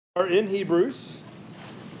Are in Hebrews,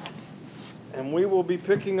 and we will be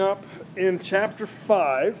picking up in chapter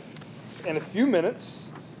 5 in a few minutes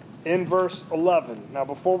in verse 11. Now,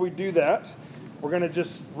 before we do that, we're going to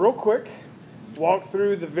just real quick walk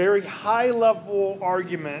through the very high-level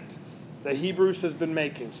argument that Hebrews has been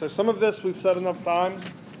making. So some of this we've said enough times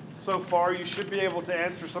so far. You should be able to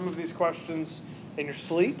answer some of these questions in your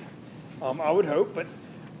sleep, I would hope. But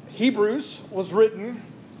Hebrews was written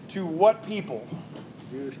to what people?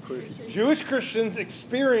 Jewish Christians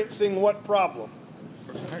experiencing what problem?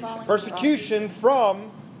 Persecution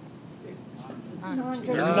from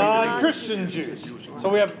non-Christian Jews. So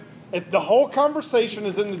we have, the whole conversation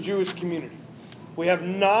is in the Jewish community. We have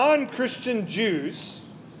non-Christian Jews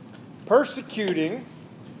persecuting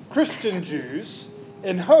Christian Jews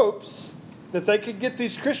in hopes that they could get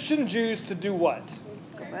these Christian Jews to do what?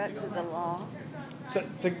 Go back to the law.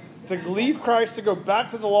 To leave Christ, to go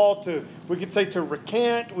back to the law, we could say to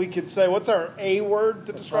recant, we could say, what's our A word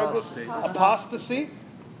to describe this? Apostasy.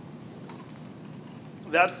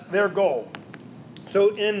 That's their goal.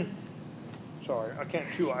 So sorry, I can't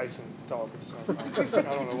chew ice and talk. I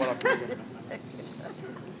don't know what I'm doing.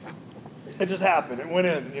 It just happened. It went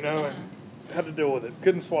in, and had to deal with it.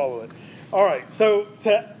 Couldn't swallow it. All right, so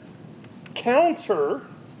to counter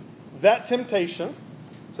that temptation,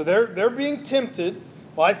 so they're being tempted.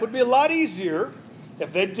 Life would be a lot easier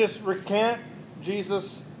if they'd just recant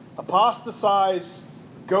Jesus, apostatize,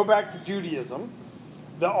 go back to Judaism.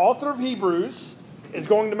 The author of Hebrews is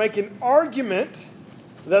going to make an argument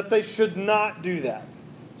that they should not do that.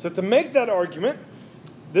 So to make that argument,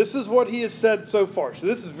 this is what he has said so far. So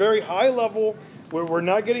this is very high level, where we're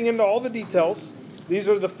not getting into all the details. These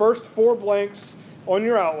are the first 4 blanks on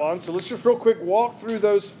your outline. So let's just real quick walk through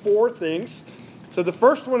those 4 things. So the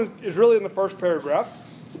first one is really in the first paragraph.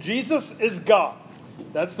 Jesus is God.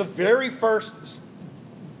 That's the very first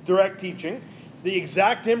direct teaching. The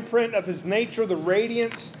exact imprint of his nature, the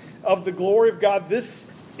radiance of the glory of God. This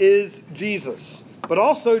is Jesus. But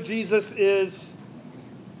also Jesus is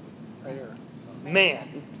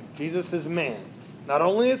man. Jesus is man. Not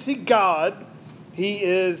only is he God, he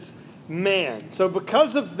is man. So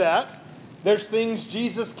because of that, there's things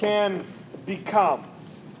Jesus can become.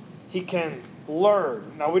 He can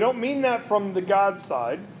learn. Now, we don't mean that from the God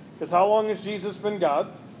side, because how long has Jesus been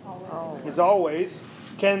God? Always. He's always.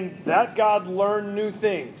 Can that God learn new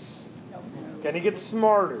things? No. Can he get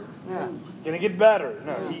smarter? No. Can he get better?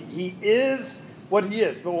 No. He is what he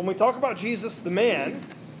is. But when we talk about Jesus the man,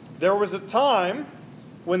 there was a time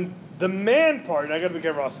when the man part, and I got to be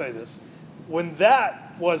careful how I say this, when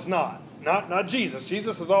that was not Jesus.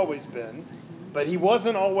 Jesus has always been, but he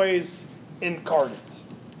wasn't always incarnate.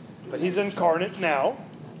 But he's incarnate now,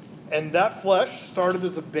 and that flesh started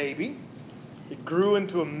as a baby. It grew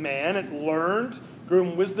into a man. It learned, grew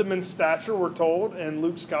in wisdom and stature, we're told in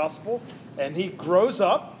Luke's gospel. And he grows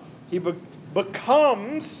up. He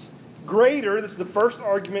becomes greater. This is the first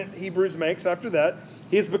argument Hebrews makes after that.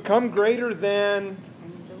 He has become greater than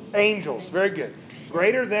angels. Very good.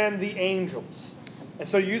 Greater than the angels. And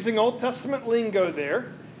so using Old Testament lingo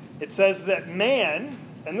there, it says that man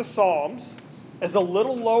in the Psalms is a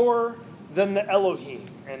little lower than the Elohim.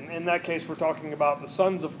 And in that case, we're talking about the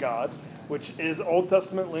sons of God, which is Old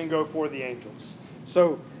Testament lingo for the angels.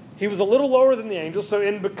 So he was a little lower than the angels. So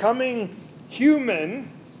in becoming human,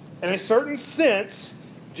 in a certain sense,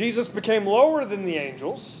 Jesus became lower than the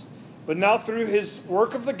angels. But now through his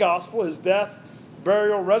work of the gospel, his death,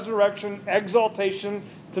 burial, resurrection, exaltation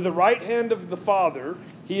to the right hand of the Father,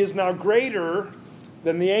 he is now greater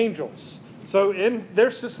than the angels. So in their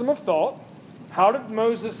system of thought, how did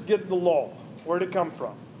Moses get the law? Where did it come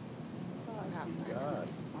from? God.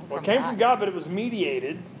 Well, it came from God, but it was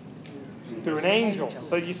mediated through an angel.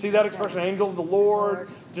 So you see that expression, angel of the Lord.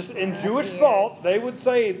 Just in Jewish thought, they would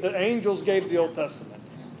say the angels gave the Old Testament.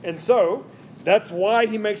 And so that's why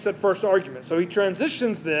he makes that first argument. So he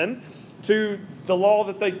transitions then to the law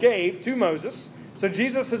that they gave to Moses. So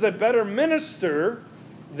Jesus is a better minister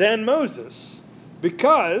than Moses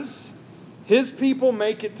because his people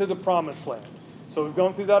make it to the promised land. So we've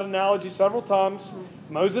gone through that analogy several times.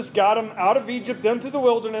 Moses got them out of Egypt into the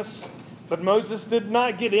wilderness, but Moses did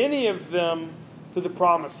not get any of them to the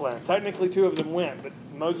promised land. Technically 2 of them went, but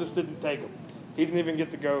Moses didn't take them. He didn't even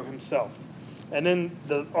get to go himself. And then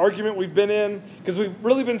the argument we've been in, because we've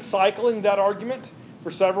really been cycling that argument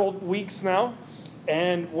for several weeks now,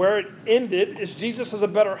 and where it ended is Jesus is a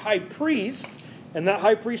better high priest, and that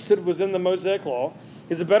high priesthood was in the Mosaic law.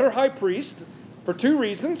 He's a better high priest for 2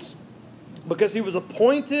 reasons. Because he was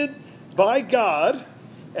appointed by God,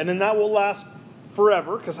 and then that will last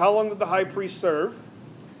forever. Because how long did the high priest serve?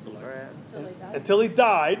 Forever. until he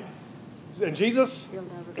died. And Jesus,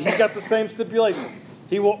 he's got the same stipulation.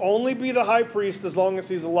 He will only be the high priest as long as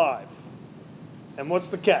he's alive. And what's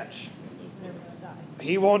the catch?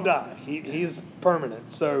 He won't die. He's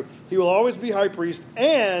permanent. So he will always be high priest.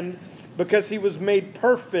 And because he was made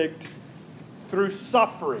perfect through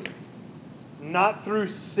suffering, not through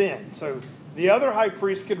sin. So the other high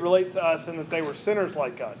priests could relate to us in that they were sinners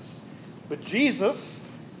like us. But Jesus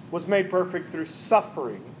was made perfect through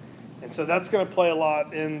suffering. And so that's going to play a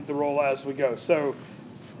lot in the role as we go. So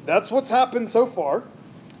that's what's happened so far.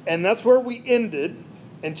 And that's where we ended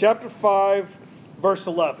in chapter 5, verse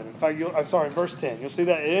 11. In fact, verse 10. You'll see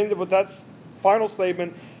that it ended with that final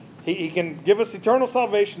statement. He can give us eternal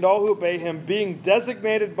salvation to all who obey him, being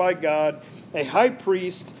designated by God a high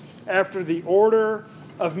priest after the order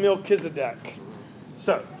of Melchizedek.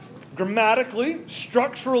 So, grammatically,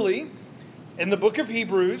 structurally, in the book of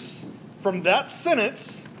Hebrews, from that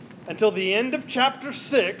sentence until the end of chapter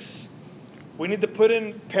 6, we need to put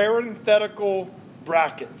in parenthetical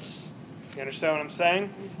brackets. You understand what I'm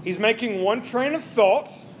saying? He's making one train of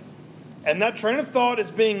thought, and that train of thought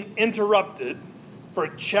is being interrupted for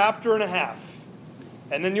a chapter and a half.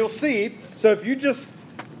 And then you'll see, so if you just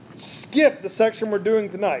skip the section we're doing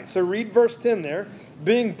tonight, so read verse 10 there,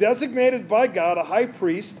 being designated by God a high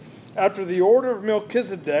priest after the order of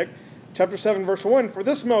Melchizedek, chapter 7, verse 1, for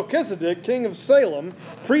this Melchizedek, king of Salem,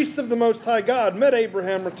 priest of the Most High God, met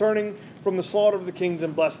Abraham returning from the slaughter of the kings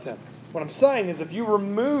and blessed him. What I'm saying is if you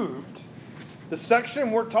removed the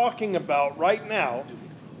section we're talking about right now,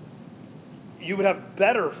 you would have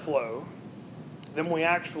better flow than we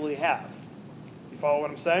actually have. You follow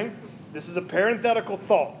what I'm saying? This is a parenthetical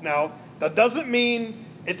thought. Now, that doesn't mean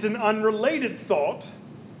it's an unrelated thought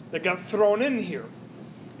that got thrown in here.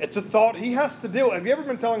 It's a thought he has to deal with. Have you ever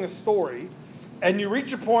been telling a story and you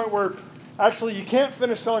reach a point where actually you can't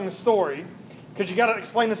finish telling the story because you got to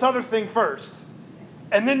explain this other thing first,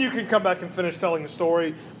 and then you can come back and finish telling the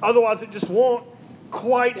story. Otherwise, it just won't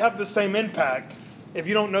quite have the same impact if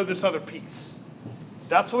you don't know this other piece.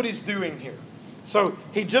 That's what he's doing here. So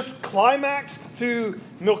he just climaxed to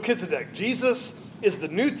Melchizedek. Jesus is the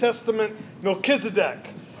New Testament Melchizedek.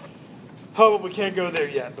 Oh, but we can't go there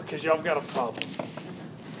yet because y'all got a problem.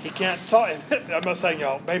 He can't talk. I'm not saying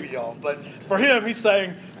y'all, maybe y'all, but for him, he's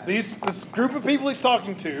saying this group of people he's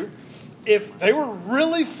talking to, if they were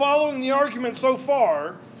really following the argument so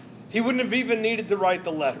far, he wouldn't have even needed to write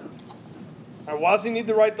the letter. Now, why does he need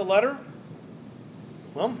to write the letter?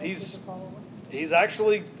 Well, he's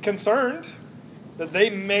actually concerned that they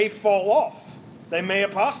may fall off. They may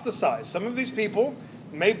apostatize. Some of these people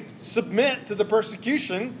may submit to the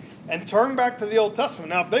persecution and turn back to the Old Testament.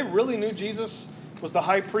 Now, if they really knew Jesus was the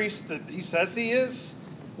high priest that he says he is,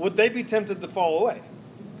 would they be tempted to fall away?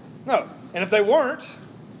 No. And if they weren't,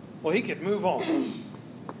 well, he could move on.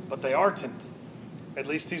 But they are tempted. At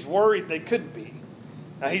least he's worried they could be.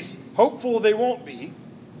 Now, he's hopeful they won't be,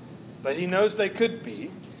 but he knows they could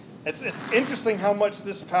be. It's interesting how much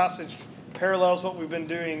this passage parallels what we've been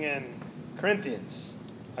doing in Corinthians.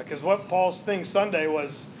 Because what Paul's thing Sunday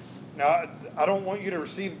was, now, I don't want you to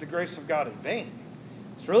receive the grace of God in vain.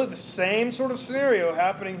 It's really the same sort of scenario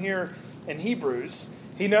happening here in Hebrews.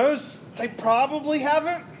 He knows they probably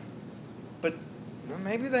haven't, but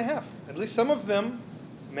maybe they have. At least some of them,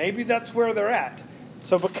 maybe that's where they're at.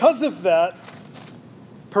 So because of that,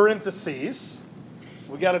 parentheses,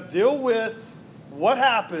 we got to deal with what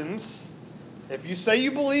happens if you say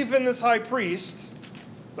you believe in this high priest,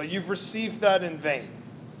 but you've received that in vain.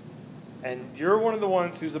 And you're one of the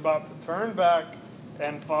ones who's about to turn back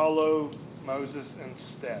and follow Moses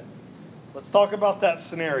instead. Let's talk about that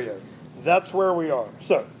scenario. That's where we are.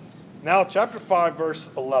 So, now chapter 5, verse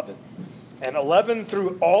 11. And 11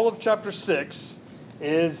 through all of chapter 6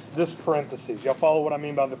 is this parentheses. Y'all follow what I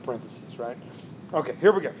mean by the parentheses, right? Okay,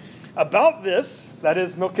 here we go. About this, that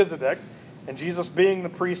is Melchizedek, and Jesus being the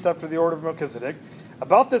priest after the order of Melchizedek,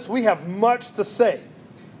 about this we have much to say,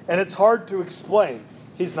 and it's hard to explain.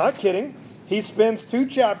 He's not kidding. He spends 2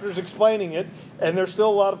 chapters explaining it, and there's still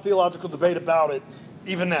a lot of theological debate about it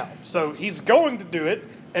even now. So he's going to do it,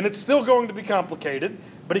 and it's still going to be complicated,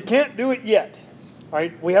 but he can't do it yet. All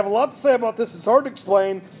right? We have a lot to say about this. It's hard to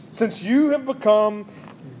explain since you have become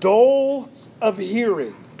dull of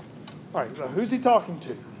hearing. All right, so who's he talking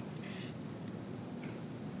to?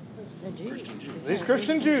 These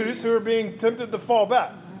Christian Jews who are being tempted to fall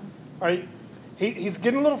back. All right? He's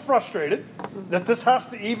getting a little frustrated that this has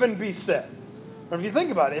to even be said. But if you think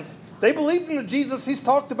about it, if they believed in the Jesus he's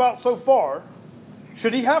talked about so far,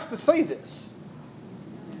 should he have to say this?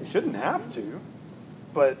 He shouldn't have to,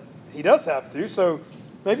 but he does have to. So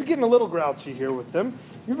maybe getting a little grouchy here with them,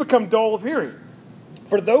 you become dull of hearing.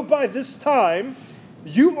 For though by this time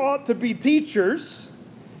you ought to be teachers,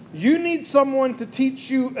 you need someone to teach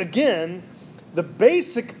you again the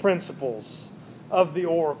basic principles of the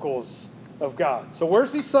oracles of God. So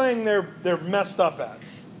where's he saying they're messed up at?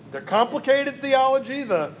 They're complicated theology,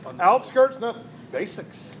 the outskirts, no,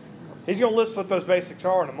 basics. He's going to list what those basics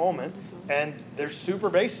are in a moment, and they're super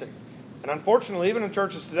basic. And unfortunately, even in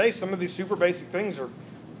churches today, some of these super basic things are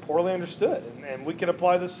poorly understood. And we can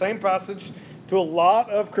apply this same passage to a lot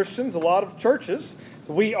of Christians, a lot of churches.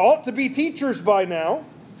 We ought to be teachers by now,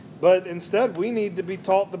 but instead we need to be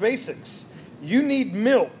taught the basics. You need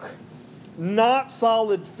milk, not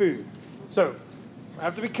solid food. So, I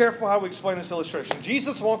have to be careful how we explain this illustration.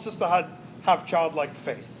 Jesus wants us to have childlike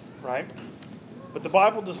faith, right? But the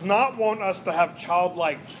Bible does not want us to have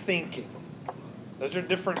childlike thinking. Those are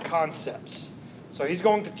different concepts. So he's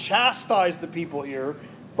going to chastise the people here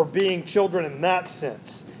for being children in that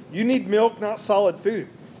sense. You need milk, not solid food.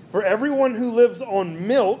 For everyone who lives on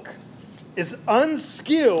milk is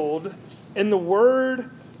unskilled in the word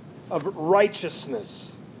of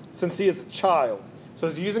righteousness, since he is a child. So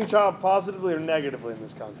is he using child positively or negatively in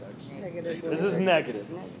this context? Negative. This is negative.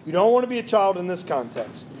 You don't want to be a child in this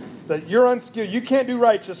context. That you're unskilled. You can't do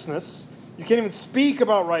righteousness. You can't even speak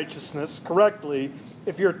about righteousness correctly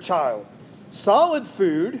if you're a child. Solid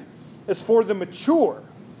food is for the mature,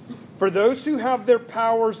 for those who have their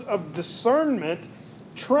powers of discernment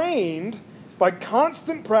trained by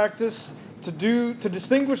constant practice to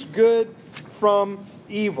distinguish good from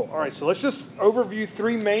evil. All right, so let's just overview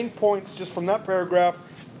 3 main points just from that paragraph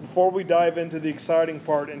before we dive into the exciting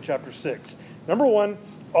part in chapter 6. Number 1,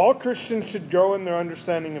 all Christians should grow in their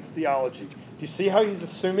understanding of theology. Do you see how he's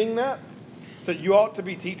assuming that? So you ought to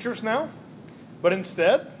be teachers now? But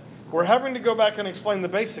instead, we're having to go back and explain the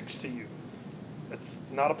basics to you. It's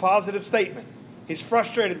not a positive statement. He's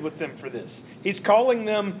frustrated with them for this. He's calling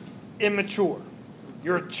them immature.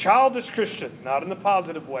 You're a childish Christian, not in the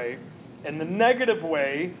positive way. In the negative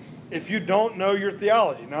way, if you don't know your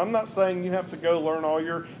theology. Now, I'm not saying you have to go learn all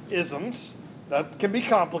your isms. That can be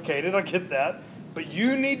complicated, I get that. But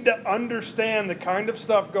you need to understand the kind of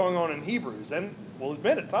stuff going on in Hebrews. And we'll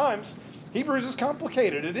admit at times, Hebrews is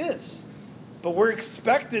complicated. It is. But we're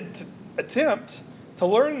expected to attempt to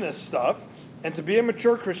learn this stuff. And to be a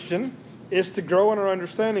mature Christian is to grow in our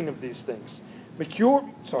understanding of these things.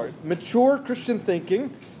 Mature Christian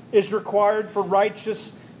thinking is required for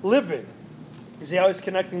righteous living. You see how he's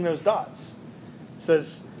connecting those dots? It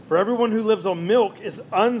says, for everyone who lives on milk is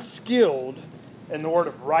unskilled in the word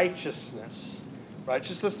of righteousness.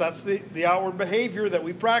 Righteousness, that's the outward behavior that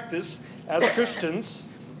we practice as Christians.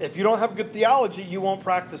 If you don't have good theology, you won't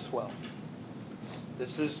practice well.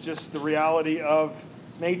 This is just the reality of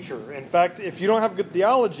nature. In fact, if you don't have good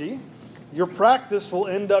theology, your practice will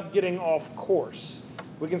end up getting off course.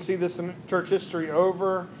 We can see this in church history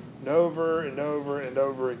over and over and over and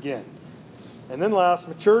over again. And then last,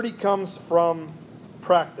 maturity comes from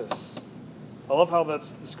practice. I love how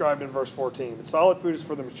that's described in verse 14. The solid food is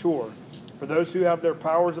for the mature, for those who have their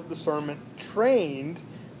powers of discernment trained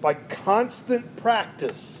by constant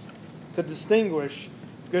practice to distinguish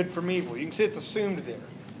good from evil. You can see it's assumed there.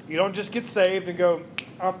 You don't just get saved and go,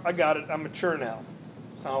 oh, I got it, I'm mature now.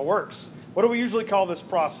 That's not how it works. What do we usually call this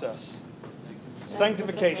process?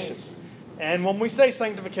 Sanctification. And when we say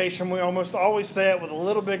sanctification, we almost always say it with a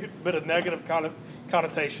little bit of negative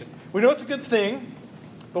connotation. We know it's a good thing,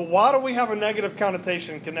 but why do we have a negative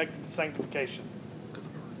connotation connected to sanctification?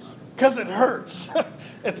 Because it hurts.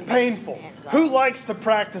 It's painful. Who likes to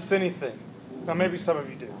practice anything? Now, maybe some of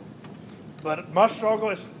you do. But my struggle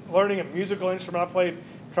is learning a musical instrument. I played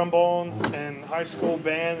trombone in high school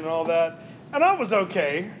band and all that. And I was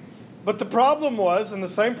okay. But the problem was, and the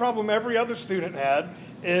same problem every other student had,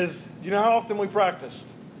 is, do you know how often we practiced?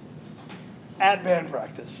 At band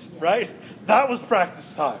practice, right? That was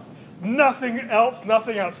practice time. Nothing else,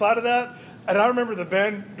 nothing outside of that. And I remember the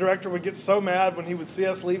band director would get so mad when he would see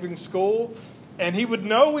us leaving school, and he would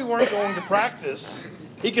know we weren't going to practice.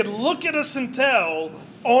 He could look at us and tell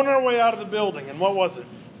on our way out of the building. And what was it?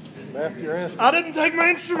 I didn't take my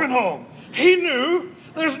instrument home. He knew.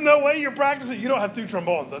 There's no way you're practicing. You don't have 2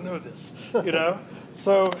 trombones. I know this,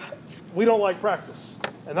 So we don't like practice.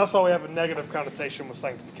 And that's why we have a negative connotation with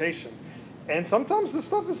sanctification. And sometimes this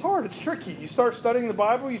stuff is hard. It's tricky. You start studying the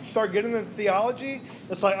Bible, you start getting into theology.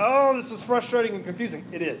 It's like, oh, this is frustrating and confusing.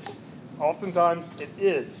 It is. Oftentimes it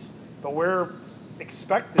is. But we're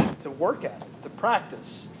expected to work at it, to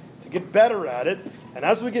practice, to get better at it. And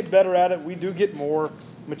as we get better at it, we do get more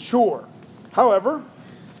mature. However,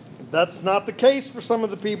 that's not the case for some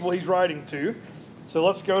of the people he's writing to. So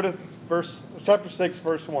let's go to chapter 6,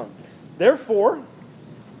 verse 1. Therefore,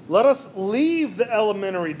 let us leave the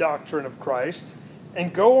elementary doctrine of Christ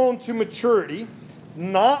and go on to maturity,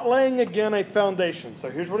 not laying again a foundation. So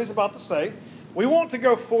here's what he's about to say. We want to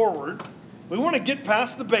go forward. We want to get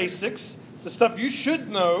past the basics, the stuff you should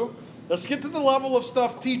know. Let's get to the level of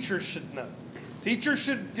stuff teachers should know. Teachers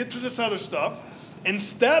should get to this other stuff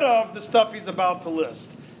instead of the stuff he's about to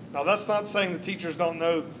list. Now, that's not saying the teachers don't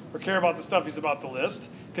know or care about the stuff he's about to list,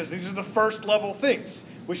 because these are the first level things.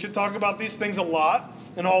 We should talk about these things a lot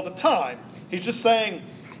and all the time. He's just saying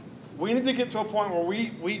we need to get to a point where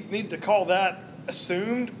we need to call that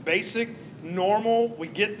assumed, basic, normal. We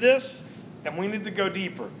get this, and we need to go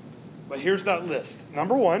deeper. But here's that list.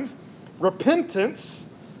 Number 1, repentance.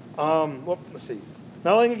 Let's see.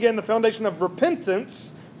 Now laying again the foundation of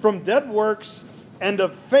repentance from dead works and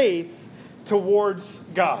of faith towards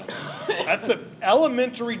God. That's an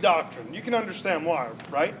elementary doctrine. You can understand why,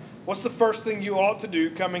 right? What's the first thing you ought to do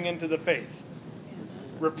coming into the faith?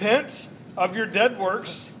 Repent of your dead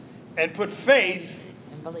works and put faith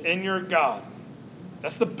in your God.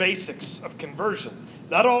 That's the basics of conversion.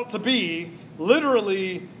 That ought to be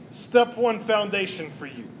literally step 1 foundation for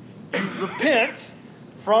you. You repent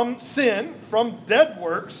from sin, from dead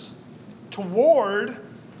works, toward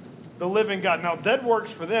the living God. Now, dead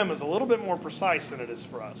works for them is a little bit more precise than it is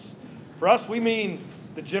for us. For us, we mean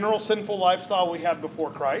the general sinful lifestyle we had before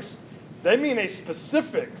Christ. They mean a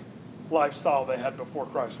specific lifestyle they had before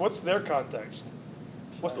Christ. What's their context?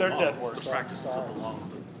 What's their dead works? The practices of the law.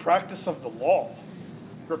 Practice of the law.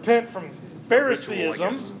 Repent from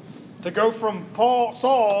Phariseeism, to go from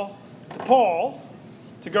Saul to Paul,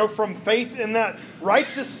 to go from faith in that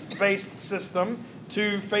righteous-based system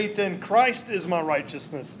to faith in Christ is my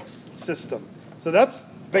righteousness system. So that's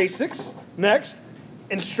basics. Next,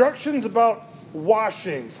 instructions about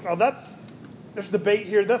washings. Now there's debate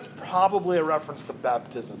here. That's probably a reference to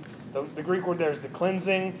baptism. The Greek word there is the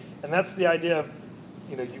cleansing, and that's the idea of,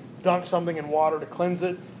 you dunk something in water to cleanse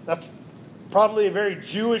it. That's probably a very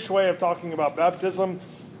Jewish way of talking about baptism.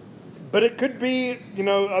 But it could be,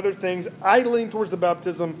 other things. I lean towards the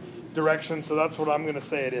baptism direction, so that's what I'm going to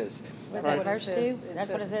say it is. Was that verse 2?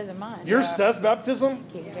 That's what it says in mine. Yours says baptism?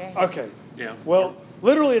 King James. Okay. Yeah. Well,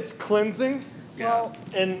 literally it's cleansing. Yeah. Well,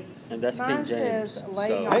 And that's King mine James. says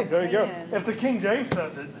laying hey, on there you go. hands. If the King James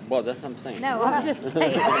says it. Well, that's what I'm saying. No, I'm just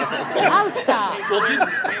saying. I'll stop.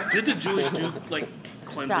 Well, did the Jewish do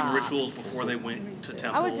cleansing Stop. rituals before they went to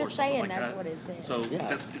temple I was or just something saying like that's that? what it said. So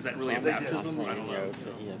Yeah. is that really a They did. baptism? I don't know.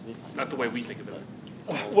 Not the way we think of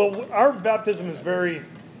it. Well, our baptism is very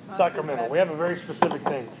sacramental. We have a very specific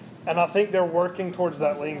thing. And I think they're working towards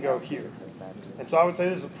that lingo here. And so I would say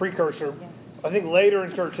this is a precursor. I think later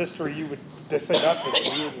in church history they say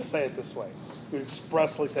baptism. You wouldn't say it this way. You would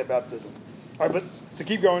expressly say baptism. All right, but to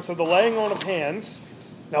keep going, so the laying on of hands,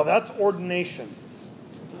 now that's ordination.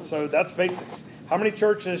 So that's basics. How many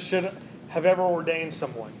churches should have ever ordained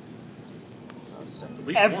someone? At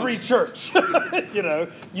least Every once. church.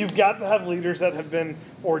 You've got to have leaders that have been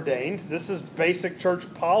ordained. This is basic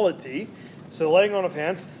church polity. So laying on of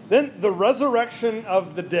hands. Then the resurrection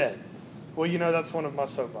of the dead. Well, that's one of my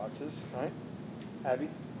soapboxes, right? Abby?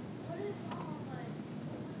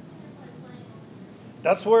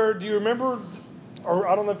 That's where, do you remember, or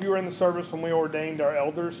I don't know if you were in the service when we ordained our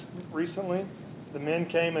elders recently. The men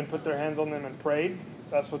came and put their hands on them and prayed.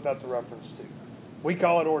 That's what that's a reference to. We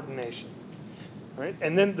call it ordination. Right?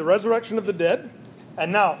 And then the resurrection of the dead.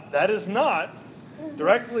 And now, that is not,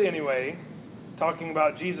 directly anyway, talking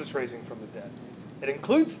about Jesus raising from the dead. It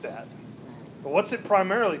includes that. But what's it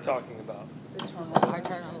primarily talking about?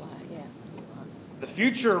 Eternal life. Yeah. The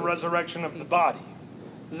future resurrection of the body.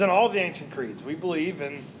 This is in all the ancient creeds. We believe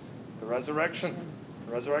in the resurrection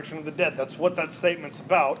of the dead. That's what that statement's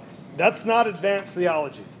about. That's not advanced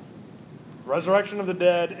theology. Resurrection of the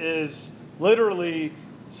dead is literally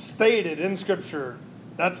stated in Scripture.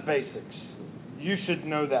 That's basics. You should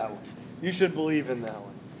know that one. You should believe in that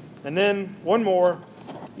one. And then one more,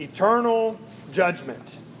 eternal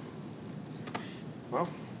judgment. Well,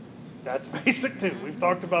 that's basic too. We've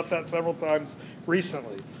talked about that several times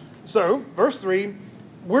recently. So, verse 3,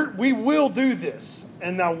 we will do this.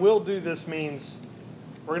 And now will do this means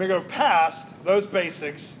we're going to go past those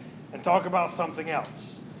basics and talk about something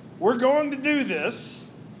else. We're going to do this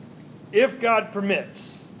if God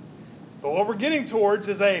permits. But what we're getting towards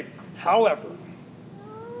is a however.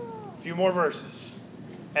 A few more verses.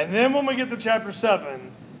 And then when we get to chapter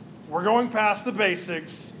 7, we're going past the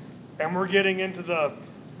basics and we're getting into the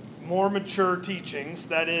more mature teachings.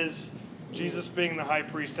 That is, Jesus being the high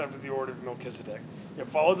priest after the order of Melchizedek. You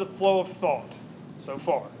follow the flow of thought so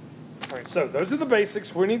far. All right, so those are the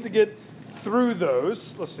basics. We need to get through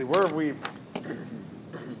those. Let's see, where have we?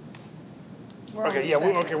 Okay, yeah,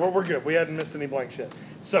 we're good. We hadn't missed any blanks yet.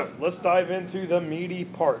 So let's dive into the meaty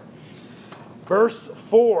part. Verse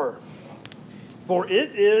 4. For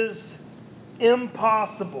it is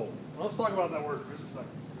impossible. Let's talk about that word for just a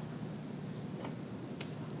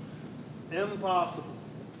second. Impossible.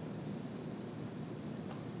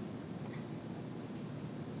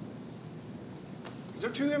 Is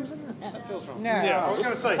there two M's in there? That feels wrong. No. Yeah, I was going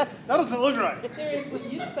to say, that doesn't look right. There is when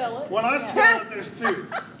you spell it. When I spell it, there's two.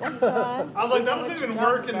 That's fine. I was like, that We know doesn't what even you're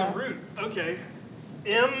work talking in the about. root. Okay.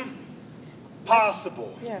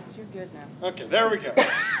 Impossible. Yes, you're good now. Okay, there we go.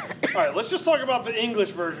 All right, let's just talk about the English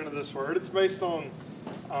version of this word. It's based on,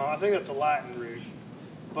 I think that's a Latin root.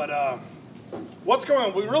 But what's going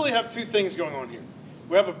on? We really have two things going on here.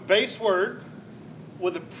 We have a base word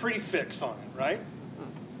with a prefix on it, right?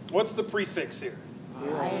 What's the prefix here?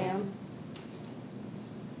 I am.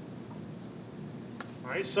 All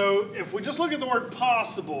right, so if we just look at the word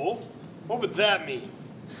possible, what would that mean?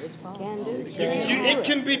 It's Can do. It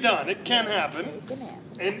can be done. It can happen. It can happen.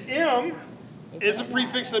 And M is a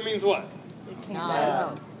prefix that means what?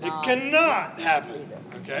 No. It cannot happen.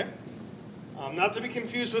 Okay. Not to be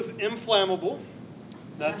confused with inflammable.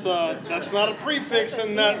 That's not a prefix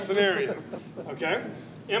in that scenario. Okay.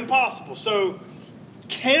 Impossible. So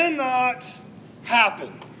cannot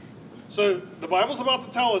happen. So the Bible's about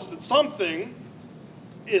to tell us that something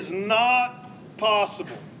is not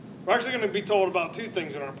possible. We're actually going to be told about two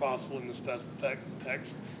things that aren't possible in this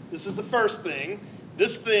text. This is the first thing.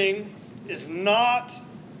 This thing is not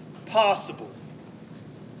possible.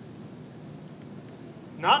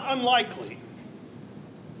 Not unlikely.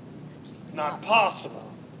 Not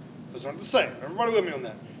possible. Those aren't the same. Everybody with me on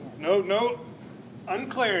that? No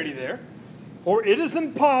unclarity there. Or it is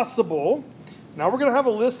impossible. Now we're going to have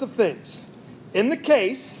a list of things. In the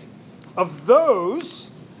case of those,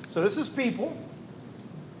 so this is people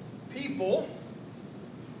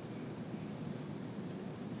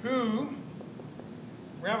who,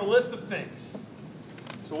 we have a list of things.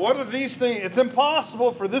 So what are these things? It's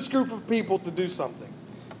impossible for this group of people to do something.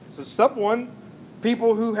 So step one,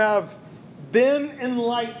 people who have been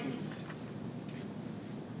enlightened.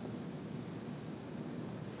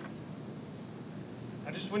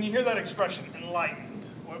 And just when you hear that expression, enlightened,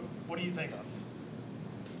 what do you think of?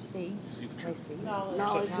 See? They see.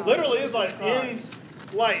 Knowledge. So literally, it's like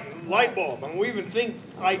enlightened, light bulb. I mean, we even think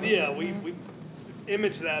idea. We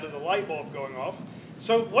image that as a light bulb going off.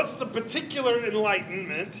 So what's the particular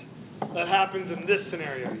enlightenment that happens in this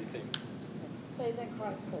scenario, you think? Faith in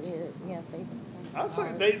Christ. Yeah, faith. I'd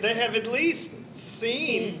say they have at least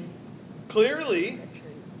seen clearly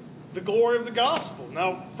the glory of the gospel.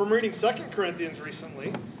 Now, from reading 2 Corinthians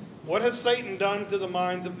recently, what has Satan done to the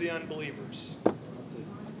minds of the unbelievers?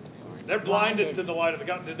 They're blinded to the light of the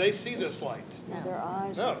gospel. Did they see this light? No. Their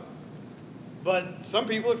eyes. No. But some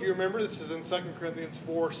people, if you remember, this is in 2 Corinthians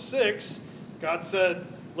 4:6, God said,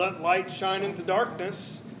 let light shine into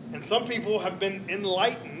darkness. And some people have been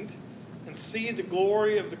enlightened and see the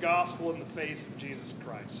glory of the gospel in the face of Jesus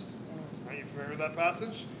Christ. Are you familiar with that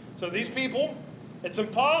passage? So these people, it's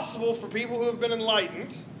impossible for people who have been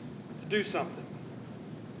enlightened to do something.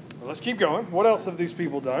 Well, let's keep going. What else have these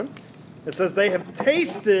people done? It says they have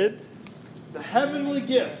tasted the heavenly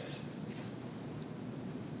gift.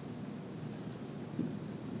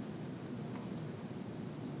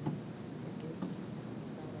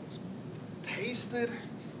 Tasted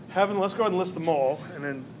heaven. Let's go ahead and list them all, and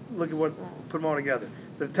then look at put them all together.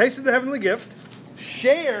 They've tasted the heavenly gift,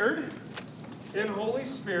 shared in Holy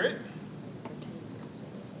Spirit,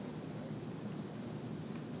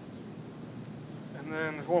 and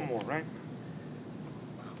then there's one more, right?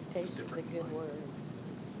 Tasted the good word.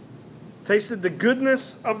 Tasted the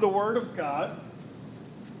goodness of the Word of God.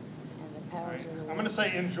 And the powers of the word. I'm going to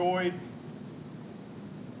say enjoyed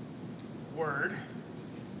Word.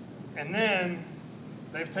 And then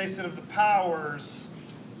they've tasted of the powers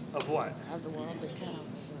of what? Of the world to come.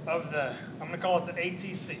 I'm going to call it the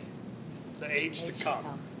ATC, the age to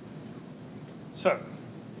come. So,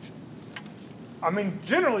 I mean,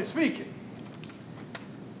 generally speaking,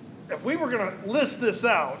 if we were going to list this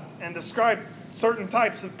out and describe certain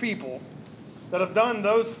types of people that have done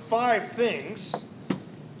those 5 things,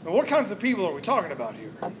 now what kinds of people are we talking about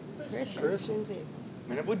here? Christian people. I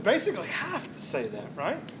mean, it would basically have to say that,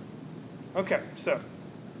 right? Okay, so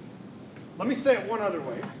let me say it one other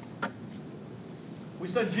way. We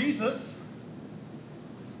said Jesus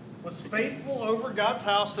was faithful over God's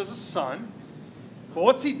house as a son, but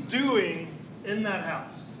what's he doing in that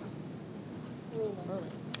house?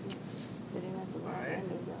 Sitting at the right hand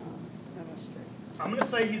of God. I'm going to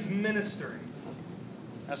say he's ministering.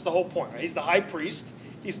 That's the whole point. Right? He's the high priest.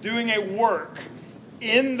 He's doing a work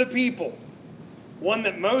in the people, one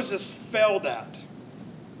that Moses failed at.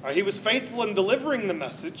 Right? He was faithful in delivering the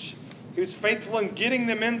message. He was faithful in getting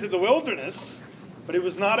them into the wilderness, but he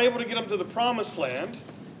was not able to get them to the promised land.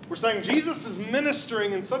 We're saying Jesus is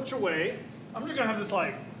ministering in such a way. I'm just going to have this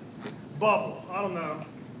like bubble. I don't know.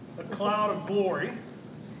 A cloud of glory.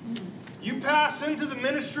 You pass into the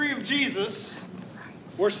ministry of Jesus.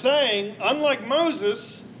 We're saying, unlike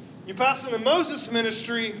Moses, you pass into Moses'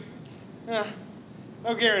 ministry, no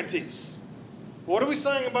guarantees. What are we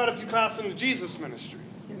saying about if you pass into Jesus' ministry?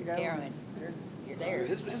 Aaron, you're there.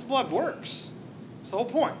 His blood works. That's the whole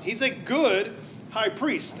point. He's a good high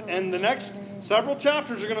priest. And the next several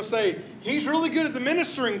chapters are going to say, he's really good at the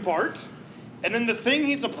ministering part. And then the thing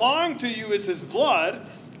he's applying to you is his blood.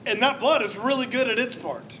 And that blood is really good at its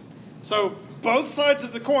part. So both sides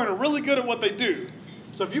of the coin are really good at what they do.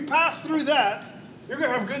 So if you pass through that, you're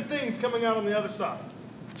going to have good things coming out on the other side.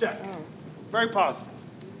 Check. Very positive.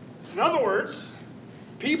 In other words,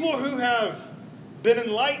 people who have been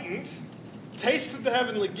enlightened, tasted the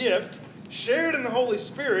heavenly gift, shared in the Holy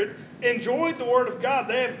Spirit, enjoyed the Word of God,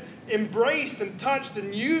 they have embraced and touched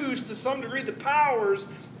and used to some degree the powers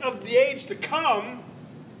of the age to come.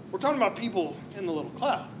 We're talking about people in the little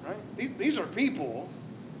cloud, right? These are people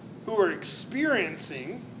who are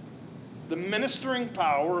experiencing the ministering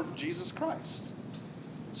power of Jesus Christ.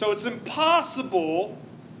 So it's impossible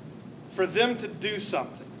for them to do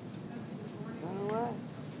something.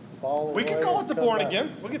 We can call it the born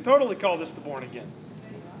again. We can totally call this the born again.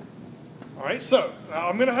 All right, so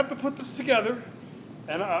I'm going to have to put this together,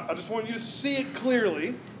 and I just want you to see it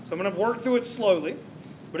clearly. So I'm going to work through it slowly.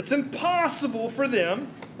 But it's impossible for them.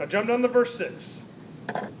 Now jump down to verse 6.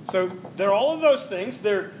 So they're all of those things.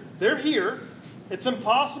 They're here. It's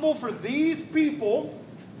impossible for these people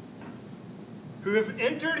who have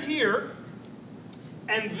entered here,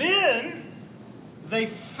 and then they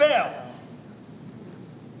fell.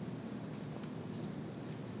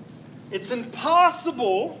 It's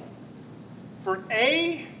impossible for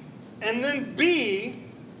A and then B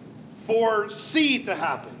for C to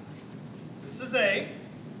happen. This is A.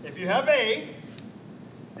 If you have A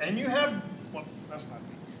and you have, whoops, that's not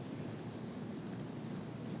B.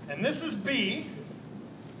 And this is B,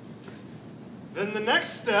 then the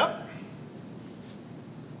next step,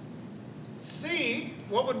 C,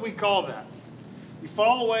 what would we call that? You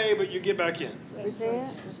fall away, but you get back in.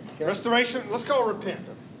 Repent. Restoration, let's call it repent.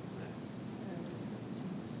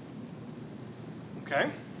 Okay?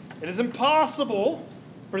 It is impossible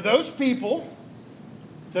for those people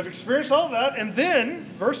to have experienced all that, and then,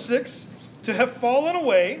 verse 6, to have fallen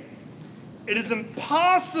away. It is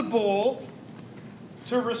impossible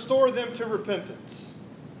to restore them to repentance.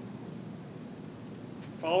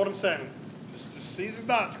 Follow what I'm saying? Just see the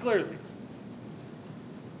dots clearly.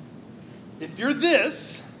 If you're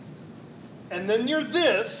this, and then you're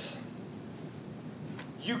this,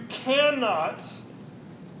 you cannot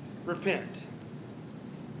repent.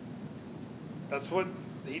 That's what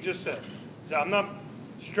he just said. So I'm not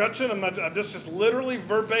stretching. I'm just literally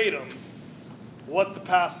verbatim what the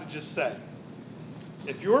passage is saying.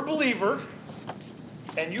 If you're a believer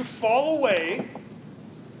and you fall away,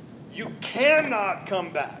 you cannot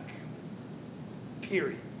come back.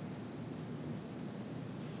 Period.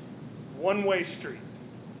 One-way street.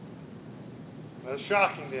 That's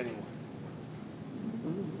shocking to anyone.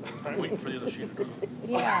 I'm waiting for the other shoe to drop.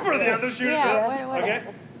 Yeah. For the other shoe to Yeah, drop? Okay.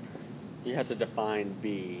 You have to define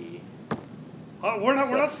B. We're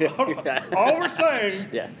not. All we're saying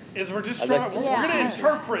Yeah. is we're just I trying. guess- We're going to Yeah.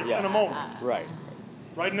 interpret Yeah. in a moment. Right.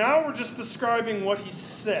 Right now, we're just describing what he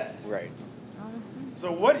said. Right.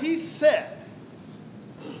 So what he said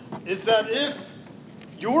is that if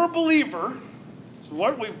you're a believer, so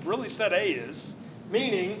what we've really said A is,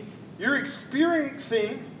 meaning you're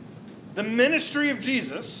experiencing the ministry of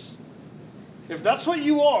Jesus, if that's what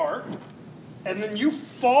you are, and then you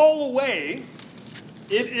fall away,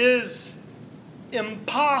 it is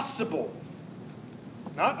impossible,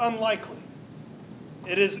 not unlikely,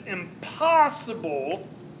 it is impossible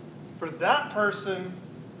for that person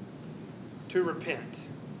to repent.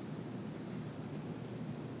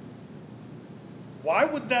 Why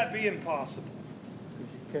would that be impossible?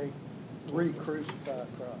 Because you can't re-crucify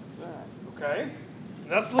Christ. Okay?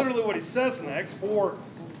 And that's literally what he says next.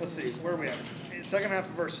 Let's see, where are we at? Second half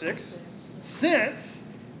of verse 6. Since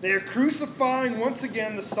they are crucifying once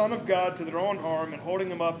again the Son of God to their own harm and holding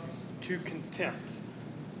him up to contempt.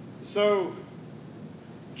 So,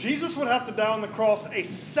 Jesus would have to die on the cross a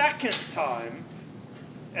second time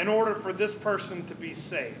in order for this person to be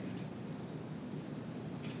saved.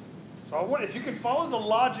 So if you can follow the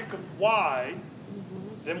logic of why,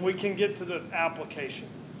 then we can get to the application.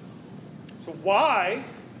 So why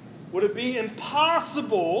would it be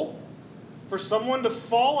impossible for someone to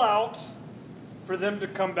fall out for them to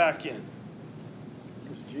come back in?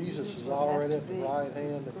 Because Jesus is already at the right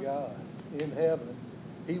hand of God in heaven.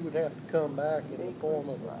 He would have to come back in the form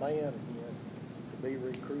of a man again to be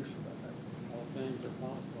re-crucified. All things are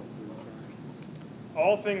possible through Christ.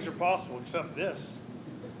 All things are possible except this.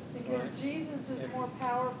 Because Jesus is more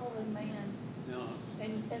powerful than man. No.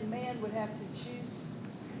 And man would have to choose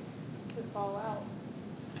to fall out.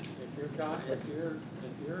 If you're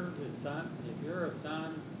his son, if you're a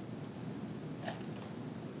son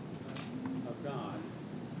of God,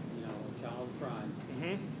 a child of Christ,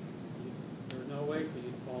 there's no way for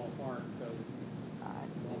you to fall apart because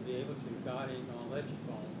you won't be able to. God ain't gonna let you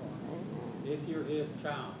fall apart. If you're his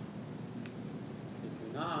child. If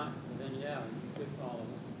you're not, then you could fall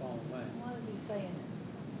away. Why is he saying it?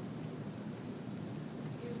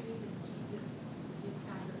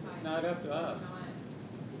 It's not up to us.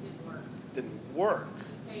 Didn't work.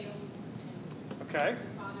 Okay.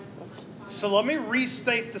 So let me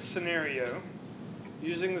restate the scenario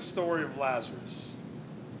using the story of Lazarus.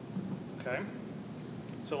 Okay.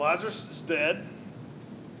 So Lazarus is dead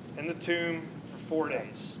in the tomb for 4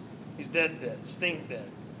 days. He's dead, stink dead.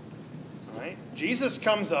 All right. Jesus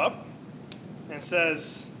comes up and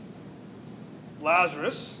says,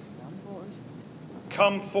 Lazarus,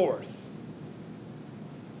 come forth.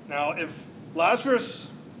 Now, if Lazarus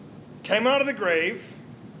came out of the grave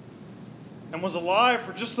and was alive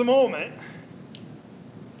for just a moment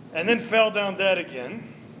and then fell down dead again,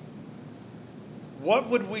 what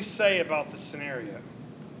would we say about the scenario?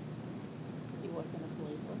 He wasn't a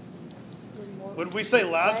believer. Would we say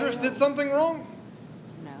Lazarus did something wrong?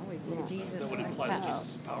 No, we said Jesus That would imply that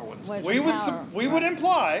Jesus' power wasn't. We would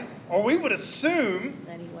imply, or we would assume,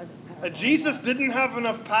 that he wasn't powerful that Jesus enough. didn't have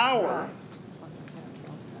enough power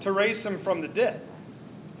to raise him from the dead.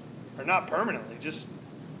 Or not permanently, just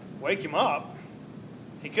wake him up.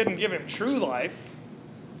 He couldn't give him true life.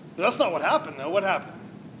 But that's not what happened, though. What happened?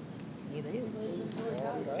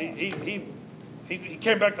 He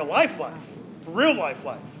came back to life, real life.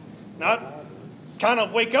 Not kind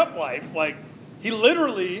of wake up life. Like, he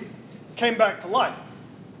literally came back to life.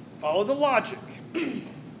 Follow the logic.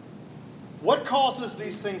 What causes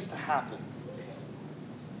these things to happen?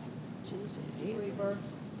 Jesus. Rebirth.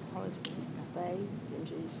 Faith in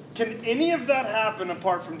Jesus. Can any of that happen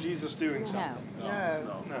apart from Jesus doing something?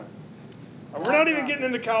 No. And we're not even getting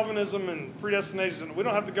into Calvinism and predestination. We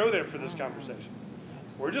don't have to go there for this conversation.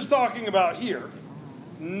 We're just talking about here.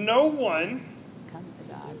 No one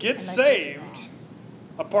gets saved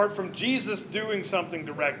apart from Jesus doing something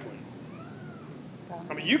directly.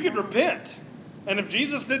 I mean, you could repent. And if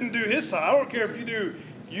Jesus didn't do his side, I don't care if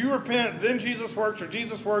you repent, then Jesus works, or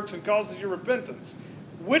Jesus works and causes your repentance.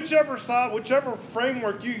 Whichever side, whichever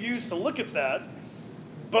framework you use to look at that,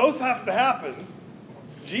 both have to happen.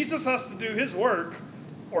 Jesus has to do his work,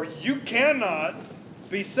 or you cannot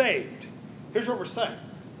be saved. Here's what we're saying.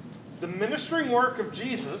 The ministering work of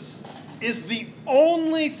Jesus is the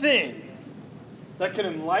only thing that can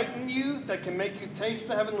enlighten you, that can make you taste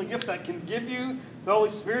the heavenly gift, that can give you the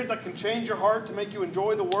Holy Spirit, that can change your heart to make you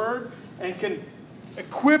enjoy the Word, and can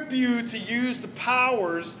equip you to use the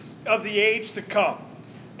powers of the age to come.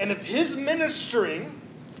 And if his ministering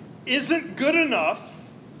isn't good enough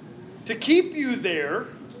to keep you there,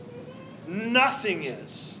 nothing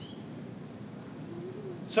is.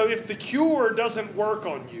 So if the cure doesn't work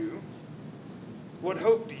on you, what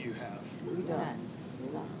hope do you have? You don't.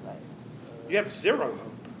 You're not saved. You have zero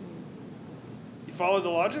hope. You follow the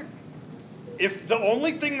logic? If the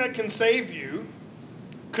only thing that can save you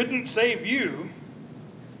couldn't save you,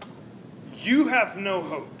 you have no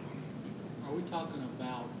hope. Are we talking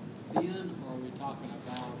about sin, or are we talking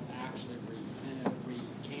about actually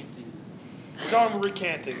recanting? We're talking about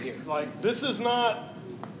recanting here. Like, this is not,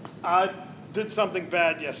 I did something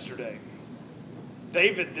bad yesterday.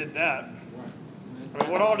 David did that. I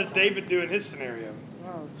mean, what all did David do in his scenario?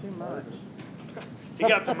 Oh, too much. He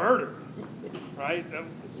got the murder, right?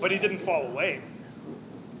 But he didn't fall away.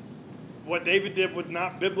 What David did would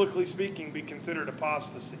not, biblically speaking, be considered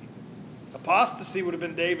apostasy. Apostasy would have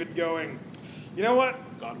been David going, you know what?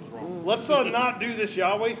 God was wrong. Let's not do this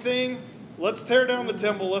Yahweh thing. Let's tear down the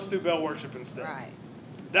temple. Let's do Baal worship instead. Right.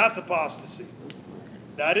 That's apostasy.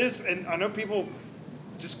 That is, and I know people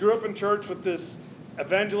just grew up in church with this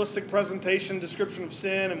evangelistic presentation description of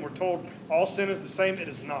sin, and we're told all sin is the same. It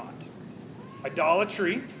is not.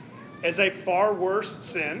 Idolatry is a far worse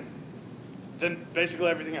sin than basically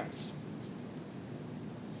everything else.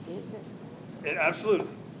 Is it? Absolutely.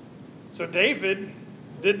 So David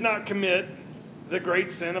did not commit the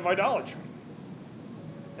great sin of idolatry.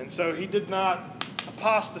 And so he did not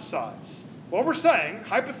apostatize. What we're saying,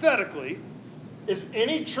 hypothetically, is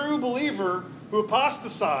any true believer who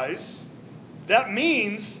apostatizes, that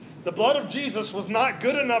means the blood of Jesus was not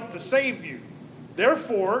good enough to save you.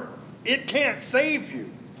 Therefore, it can't save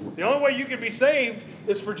you. The only way you can be saved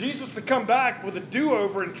is for Jesus to come back with a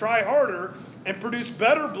do-over and try harder and produce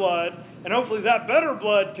better blood, and hopefully that better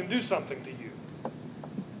blood can do something to you.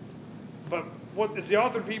 But what is the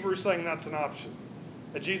author of Hebrews saying that's an option?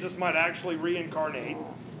 That Jesus might actually reincarnate,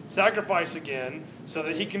 sacrifice again, so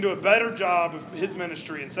that he can do a better job of his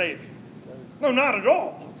ministry and save you. No, not at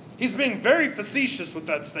all. He's being very facetious with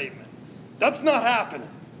that statement. That's not happening.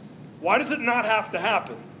 Why does it not have to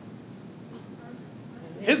happen?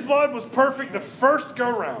 His blood was perfect the first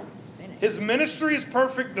go-round. His ministry is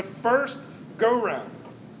perfect the first go-round.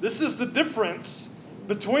 This is the difference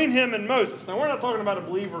between him and Moses. Now, we're not talking about a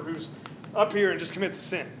believer who's up here and just commits a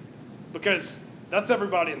sin, because that's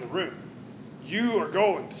everybody in the room. You are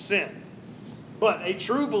going to sin. But a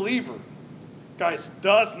true believer, guys,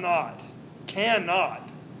 does not, cannot,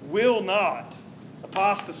 will not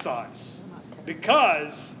apostatize,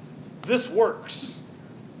 because this works.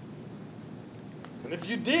 And if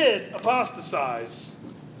you did apostatize,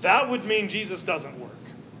 that would mean Jesus doesn't work.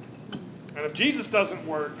 And if Jesus doesn't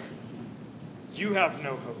work, you have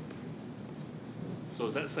no hope. So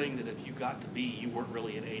is that saying that if you got to B, you weren't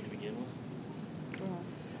really in A to begin with?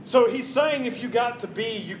 So he's saying if you got to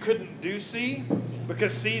B, you couldn't do C,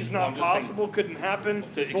 because C's not possible, couldn't happen.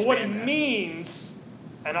 But what he means,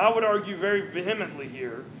 and I would argue very vehemently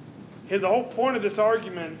here, the whole point of this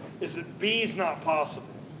argument is that B is not possible.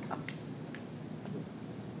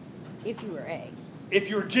 If you were A. If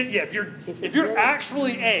you're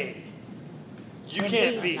actually A, you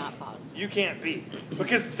can't be. You can't be.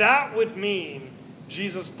 Because that would mean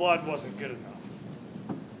Jesus' blood wasn't good enough.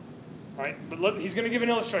 All right, but he's going to give an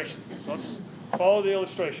illustration. So let's follow the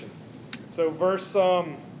illustration. So verse,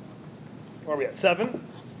 where are we at? 7.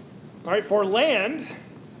 All right, for land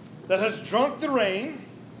that has drunk the rain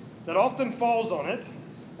that often falls on it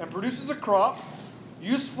and produces a crop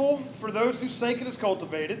useful for those whose sake it is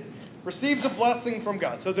cultivated, receives a blessing from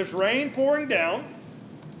God. So there's rain pouring down.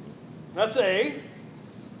 That's A.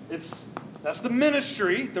 That's the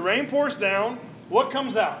ministry. The rain pours down. What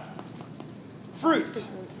comes out? Fruit.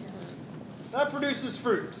 That produces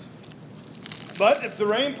fruit. But if the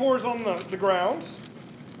rain pours on the ground,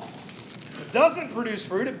 it doesn't produce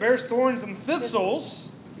fruit, it bears thorns and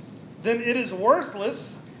thistles, then it is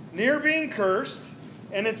worthless, near being cursed,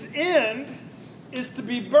 and its end is to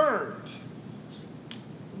be burned.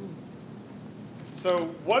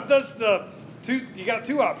 So what does you got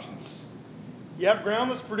two options. You have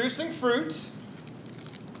ground that's producing fruit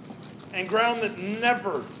and ground that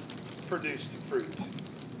never produced fruit.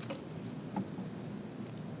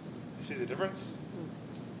 You see the difference?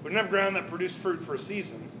 We didn't have ground that produced fruit for a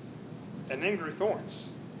season and then grew thorns.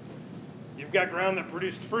 You've got ground that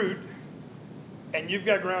produced fruit and you've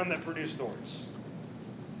got ground that produced thorns.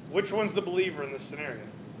 Which one's the believer in this scenario?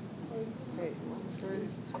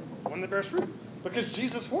 One that bears fruit. Because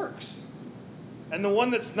Jesus works. And the one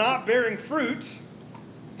that's not bearing fruit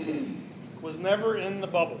was never in the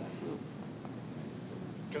bubble.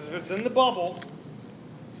 Because if it's in the bubble,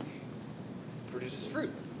 it produces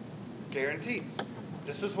fruit. Guaranteed.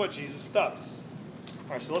 This is what Jesus does.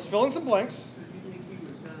 All right, so let's fill in some blanks. Do you think he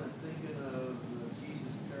was kind of thinking of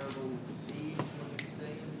Jesus' parable with the seeds when he was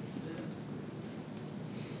saying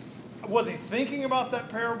this? Was he thinking about that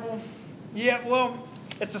parable? Yeah, well,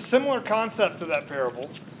 it's a similar concept to that parable,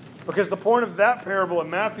 because the point of that parable in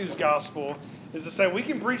Matthew's gospel is to say we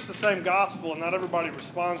can preach the same gospel and not everybody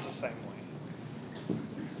responds the same way.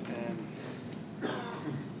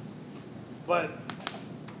 But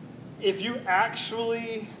if you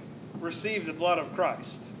actually receive the blood of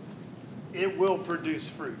Christ, it will produce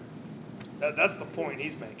fruit. That's the point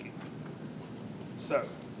he's making. So,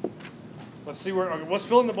 let's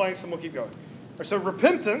fill in the blanks and we'll keep going. So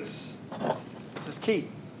repentance, this is key,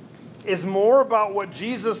 is more about what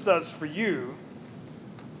Jesus does for you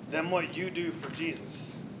than what you do for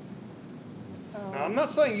Jesus. Now, I'm not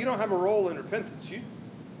saying you don't have a role in repentance. You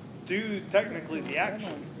do technically the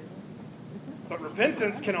action. But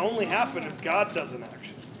repentance can only happen if God does an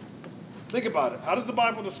action. Think about it. How does the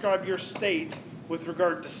Bible describe your state with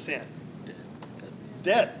regard to sin?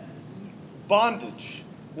 Dead. Bondage.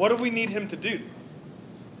 What do we need him to do?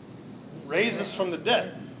 Raise us from the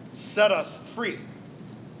dead. Set us free.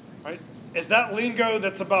 Right? Is that lingo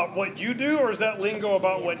that's about what you do, or is that lingo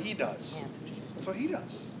about what he does? That's what he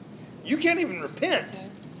does. You can't even repent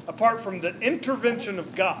apart from the intervention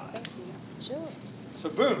of God. Sure. So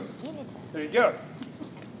boom, Anytime. there you go.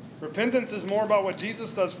 Repentance is more about what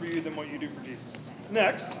Jesus does for you than what you do for Jesus.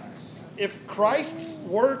 Next, if Christ's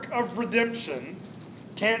work of redemption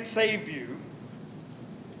can't save you,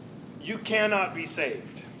 you cannot be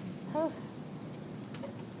saved.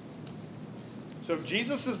 So if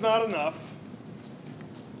Jesus is not enough,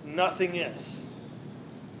 nothing is.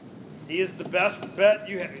 He is the best bet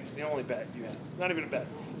you have. He's the only bet you have. Not even a bet.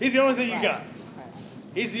 He's the only thing you got.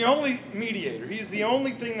 He's the only mediator. He's the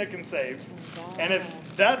only thing that can save. And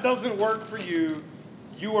if that doesn't work for you,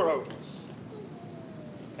 you are hopeless.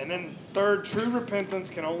 And then third, true repentance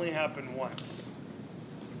can only happen once.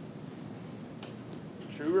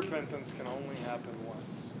 True repentance can only happen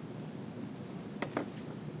once.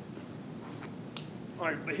 All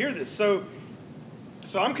right, but hear this. So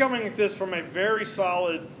I'm coming at this from a very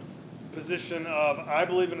solid position of I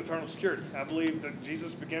believe in eternal security. I believe that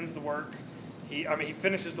Jesus begins the work. He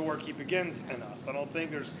finishes the work he begins in us. I don't think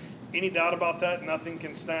there's any doubt about that. Nothing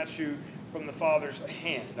can snatch you from the Father's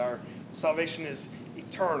hand. Our salvation is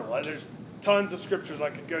eternal. There's tons of scriptures I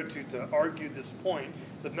could go to argue this point,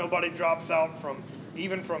 that nobody drops out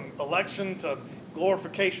even from election to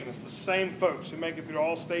glorification. It's the same folks who make it through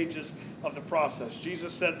all stages of the process.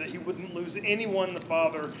 Jesus said that he wouldn't lose anyone the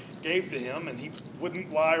Father gave to him, and he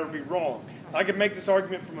wouldn't lie or be wrong. I could make this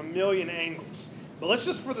argument from a million angles. But let's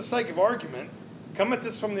just, for the sake of argument, come at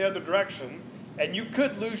this from the other direction, and you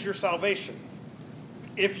could lose your salvation.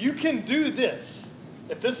 If you can do this,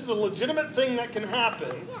 if this is a legitimate thing that can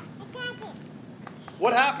happen,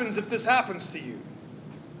 what happens if this happens to you?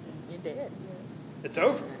 You did. It's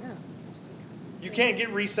over. You can't get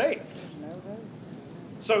resaved.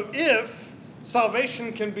 So if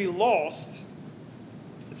salvation can be lost,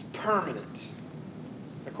 it's permanent,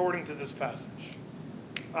 according to this passage.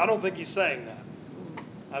 I don't think he's saying that.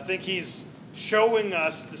 I think he's showing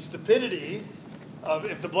us the stupidity of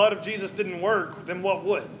if the blood of Jesus didn't work, then what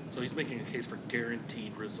would? So he's making a case for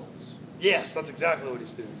guaranteed results. Yes, that's exactly what he's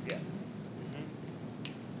doing. Yeah.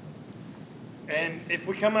 And if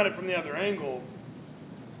we come at it from the other angle,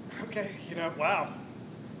 okay, wow.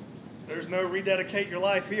 There's no rededicate your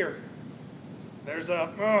life here. There's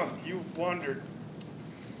you've wandered.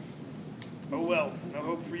 Oh well, no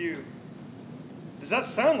hope for you. Does that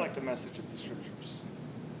sound like the message of the scriptures?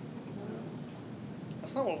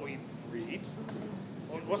 That's not what we read.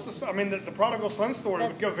 What's the prodigal son story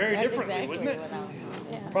would go very differently, exactly wouldn't it?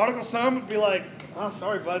 Yeah. Prodigal son would be like, oh,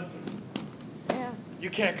 sorry, bud. Yeah. You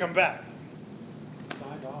can't come back.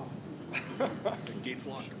 Signed off. The gate's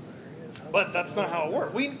locked. But that's not how it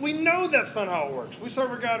works. We know that's not how it works. We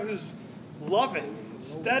serve a God who's loving and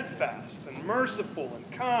steadfast and merciful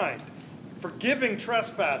and kind, forgiving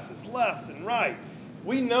trespasses left and right.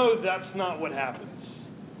 We know that's not what happens.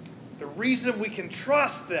 The reason we can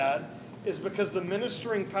trust that is because the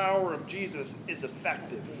ministering power of Jesus is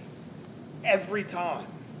effective every time.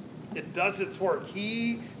 It does its work.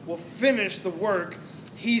 He will finish the work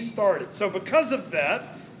he started. So because of that,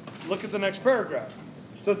 look at the next paragraph.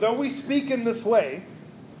 So though we speak in this way,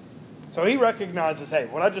 so he recognizes, hey,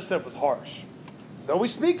 what I just said was harsh. Though we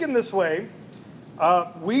speak in this way,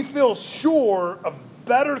 we feel sure of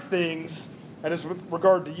better things, that is with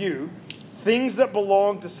regard to you, things that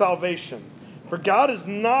belong to salvation. For God is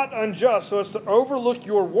not unjust so as to overlook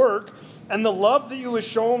your work and the love that you have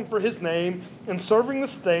shown for his name in serving the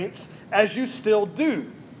saints, as you still do.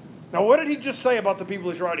 Now, what did he just say about the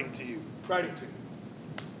people he's writing to? You're going to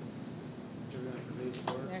produce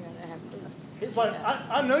work. They're going to have fruit. He's like,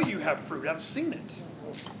 I know you have fruit. I've seen it.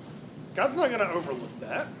 God's not going to overlook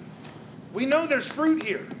that. We know there's fruit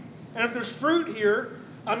here. And if there's fruit here,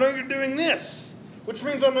 I know you're doing this, which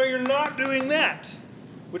means I know you're not doing that,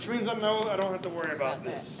 which means I know I don't have to worry about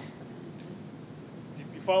this.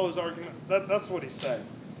 You follow his argument? That's what he's saying.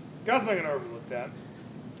 God's not going to overlook that.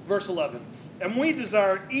 Verse 11. And we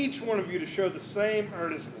desire each one of you to show the same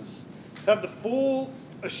earnestness, to have the full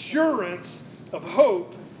assurance of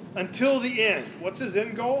hope until the end. What's his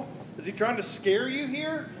end goal? Is he trying to scare you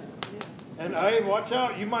here? And hey, watch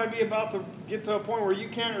out, you might be about to get to a point where you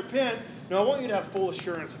can't repent. No, I want you to have full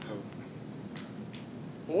assurance of hope.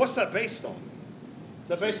 Well, what's that based on? Is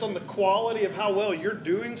that based on the quality of how well you're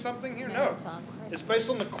doing something here? No. It's based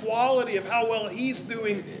on the quality of how well he's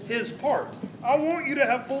doing his part. I want you to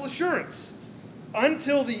have full assurance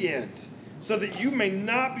until the end, so that you may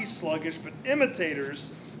not be sluggish, but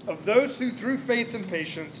imitators of those who through faith and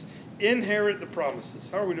patience inherit the promises.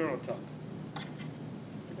 How are we doing on time?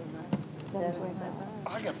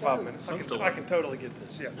 I got 5 minutes. I can totally get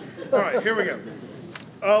this. Yeah. All right, here we go.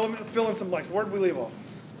 Let me fill in some blanks. Where did we leave off?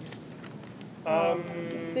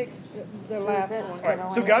 The last All one. All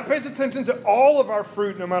right, so God pays attention to all of our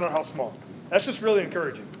fruit, no matter how small. That's just really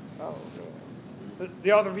encouraging. Oh, yeah.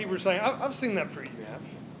 The author of Hebrews is saying, I've seen that fruit you have.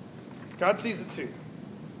 God sees it too.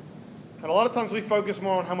 And a lot of times we focus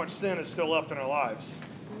more on how much sin is still left in our lives.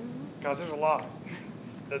 Guys, there's a lot.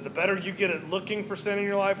 The better you get at looking for sin in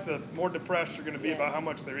your life, the more depressed you're going to be about how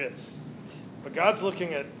much there is. But God's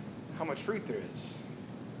looking at how much fruit there is.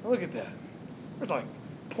 Look at that. There's like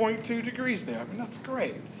 0.2 degrees there. I mean, that's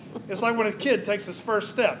great. It's like when a kid takes his first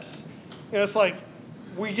steps. It's like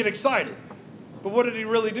we get excited. But what did he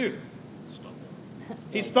really do?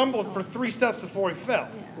 He stumbled for 3 steps before he fell.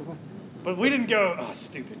 But we didn't go, oh,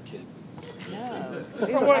 stupid kid. No.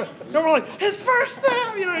 No, we're like, his first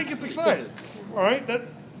step! He gets excited. All right?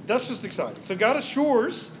 That's just exciting. So God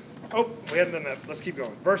assures. Oh, we hadn't done that. Let's keep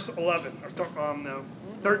going. Verse 11.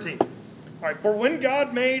 13. All right. For when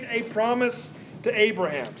God made a promise to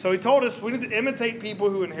Abraham. So he told us we need to imitate people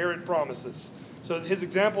who inherit promises. So his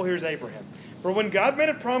example here is Abraham. For when God made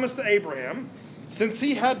a promise to Abraham, since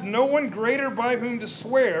he had no one greater by whom to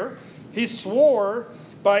swear, he swore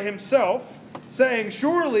by himself, saying,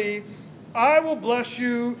 surely I will bless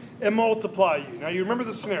you and multiply you. Now you remember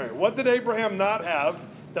the scenario. What did Abraham not have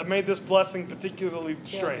that made this blessing particularly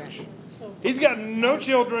strange? He's got no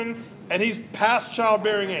children, and he's past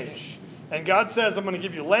childbearing age. And God says, I'm going to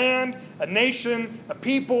give you land, a nation, a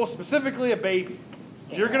people, specifically a baby.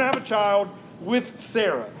 You're going to have a child with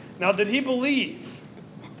Sarah. Now, did he believe?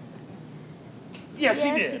 Yes,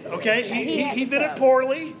 he did. Okay, he did it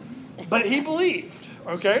poorly, but he believed.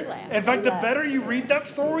 Okay? In fact, the better you read that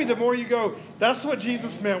story, the more you go, that's what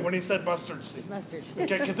Jesus meant when he said mustard seed. Mustard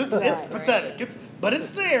seed. Okay, because it's pathetic. But it's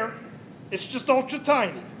there. It's just ultra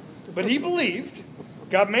tiny. But he believed.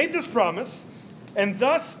 God made this promise. And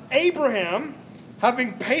thus Abraham,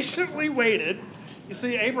 having patiently waited, you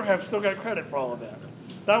see, Abraham still got credit for all of that.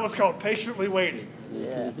 That was called patiently waiting.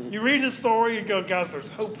 Yeah. You read his story and go, guys,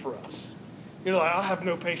 there's hope for us. You're like, I have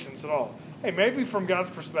no patience at all. Hey, maybe from God's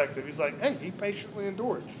perspective, he's like, hey, he patiently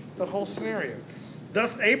endured that whole scenario.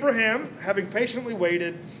 Thus Abraham, having patiently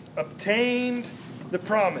waited, obtained the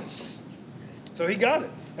promise. So he got it.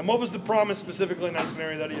 And what was the promise specifically in that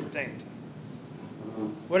scenario that he obtained?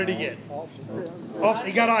 What did he get? Offspring.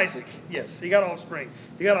 He got Isaac. Yes, he got offspring.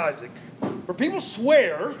 He got Isaac. For people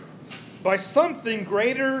swear by something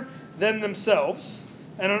greater than themselves,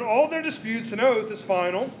 and on all their disputes an oath is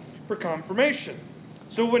final for confirmation.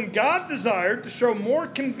 So when God desired to show more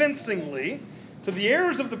convincingly to the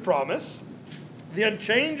heirs of the promise the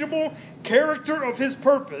unchangeable character of his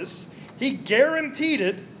purpose, he guaranteed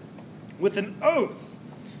it with an oath,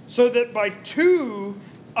 so that by 2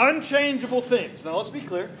 unchangeable things. Now let's be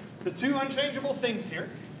clear. The 2 unchangeable things here,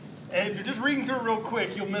 and if you're just reading through it real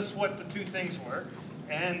quick, you'll miss what the 2 things were.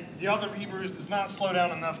 And the author of Hebrews does not slow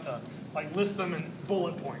down enough to list them in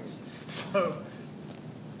bullet points. So,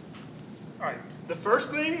 all right. The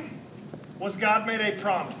first thing was God made a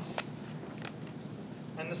promise.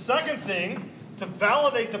 And the second thing, to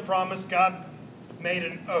validate the promise, God made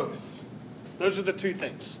an oath. Those are the 2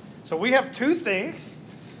 things. So we have 2 things.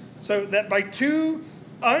 So that by 2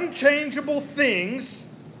 unchangeable things,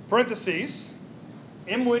 parentheses,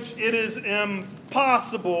 in which it is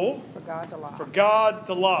impossible For God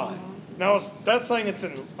to lie. Now, is that saying it's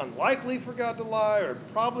unlikely for God to lie, or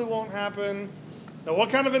probably won't happen? Now, what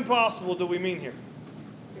kind of impossible do we mean here?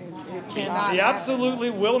 It cannot He absolutely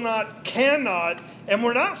will not, cannot, and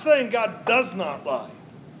we're not saying God does not lie.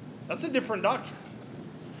 That's a different doctrine.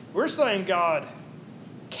 We're saying God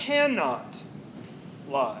cannot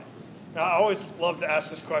lie. Now, I always love to ask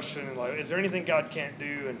this question, is there anything God can't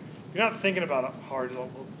do? And you're not thinking about it hard. Well,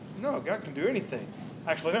 no, God can do anything.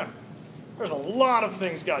 Actually, no. There's a lot of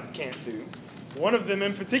things God can't do. One of them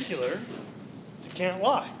in particular is he can't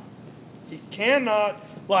lie. He cannot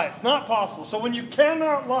lie. It's not possible. So when you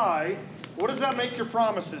cannot lie, what does that make your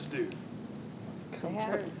promises do?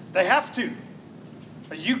 They have to.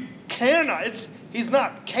 You cannot. He's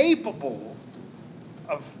not capable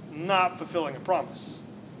of not fulfilling a promise.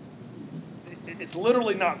 It's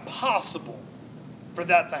literally not possible for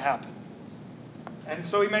that to happen. And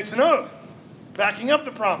so he makes an oath, backing up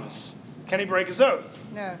the promise. Can he break his oath?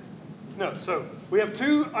 No. No. So we have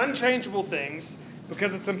 2 unchangeable things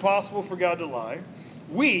because it's impossible for God to lie.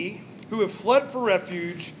 We, who have fled for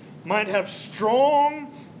refuge, might have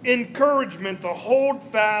strong encouragement to hold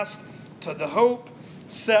fast to the hope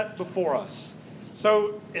set before us.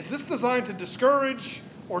 So is this designed to discourage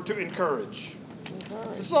or to encourage?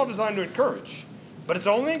 This is all designed to encourage. But it's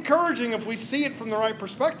only encouraging if we see it from the right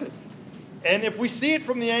perspective. And if we see it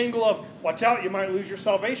from the angle of, watch out, you might lose your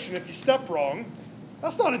salvation if you step wrong,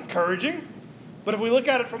 that's not encouraging. But if we look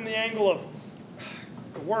at it from the angle of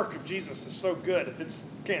the work of Jesus is so good, if it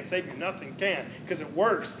can't save you, nothing can, because it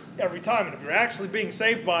works every time. And if you're actually being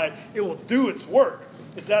saved by it, it will do its work.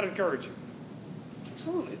 Is that encouraging?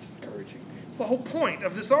 Absolutely, it's encouraging. It's the whole point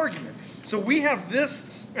of this argument. So we have this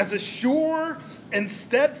as a sure and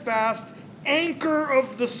steadfast anchor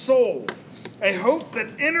of the soul, a hope that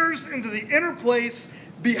enters into the inner place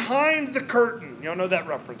behind the curtain. Y'all know that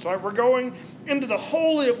reference, right? We're going into the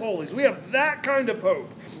Holy of Holies. We have that kind of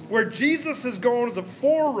hope, where Jesus has gone as a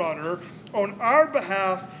forerunner on our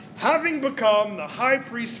behalf, having become the high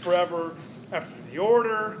priest forever after the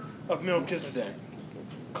order of Melchizedek.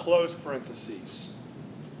 Close parentheses.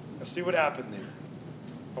 Now see what happened there.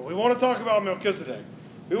 But we want to talk about Melchizedek.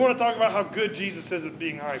 We want to talk about how good Jesus is at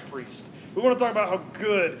being high priest. We want to talk about how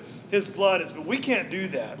good his blood is. But we can't do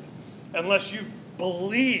that unless you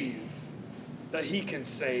believe that he can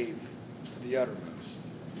save to the uttermost.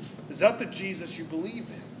 Is that the Jesus you believe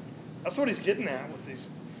in? That's what he's getting at with these.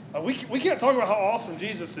 We can't talk about how awesome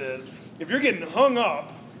Jesus is if you're getting hung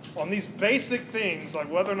up on these basic things like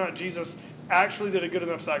whether or not Jesus actually did a good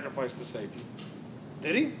enough sacrifice to save you.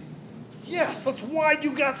 Did he? Yes, that's why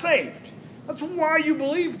you got saved. That's why you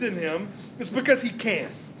believed in him. It's because he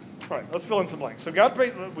can. All right, let's fill in some blanks. So God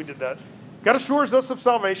paid, we did that. God assures us of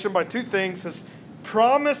salvation by two things: his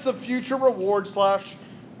promise of future reward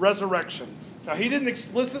 / resurrection. Now, he didn't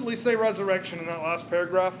explicitly say resurrection in that last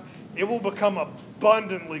paragraph. It will become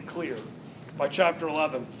abundantly clear by chapter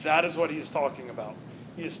 11. That is what he is talking about.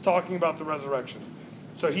 He is talking about the resurrection.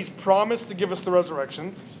 So he's promised to give us the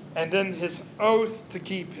resurrection, and then his oath to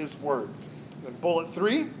keep his word. And bullet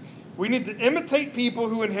 3, we need to imitate people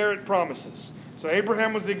who inherit promises. So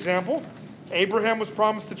Abraham was the example. Abraham was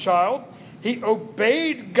promised a child. He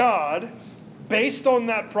obeyed God based on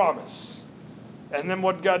that promise. And then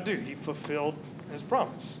what did God do? He fulfilled his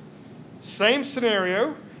promise. Same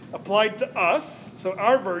scenario applied to us. So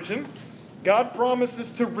our version, God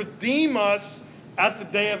promises to redeem us at the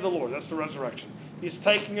day of the Lord. That's the resurrection. He's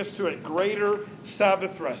taking us to a greater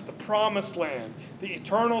Sabbath rest, the promised land, the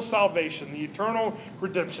eternal salvation, the eternal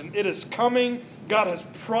redemption. It is coming. God has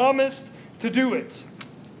promised to do it.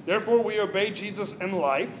 Therefore, we obey Jesus in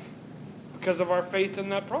life because of our faith in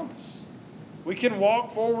that promise. We can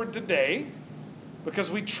walk forward today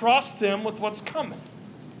because we trust him with what's coming.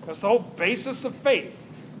 That's the whole basis of faith.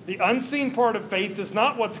 The unseen part of faith is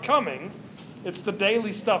not what's coming. It's the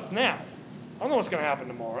daily stuff now. I don't know what's going to happen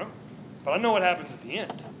tomorrow, but I know what happens at the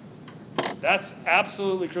end. That's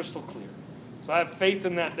absolutely crystal clear. So I have faith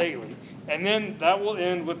in that daily. And then that will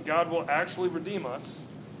end with God will actually redeem us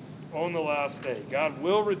on the last day. God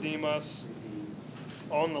will redeem us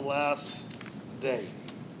on the last day.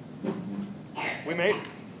 We made it.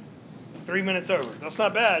 3 minutes over. That's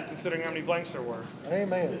not bad considering how many blanks there were.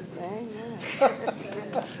 Amen. Amen.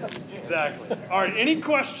 Exactly. All right. Any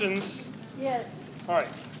questions? Yes, All right.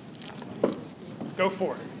 Go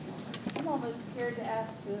for it. I'm almost scared to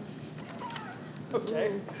ask this.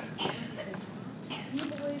 Okay. Do you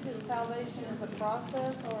believe that salvation is a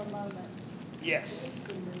process or a moment? Yes.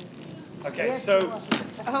 Okay. Yes, So.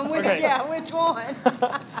 which one?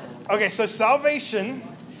 Okay. So salvation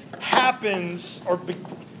happens,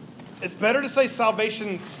 it's better to say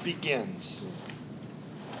salvation begins,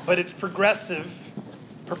 but it's progressive,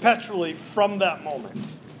 perpetually from that moment.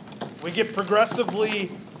 We get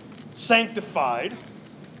progressively sanctified.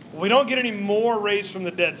 We don't get any more raised from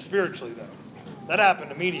the dead spiritually, though. That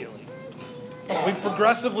happened immediately. We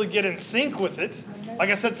progressively get in sync with it. Like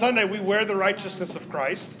I said Sunday, we wear the righteousness of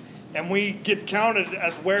Christ, and we get counted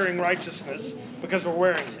as wearing righteousness because we're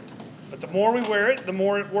wearing it. But the more we wear it, the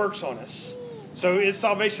more it works on us. So is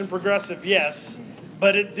salvation progressive? Yes,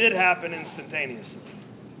 but it did happen instantaneously.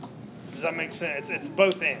 Does that make sense? It's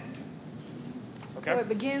both and. Okay? So it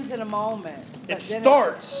begins in a moment. It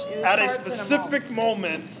starts at a specific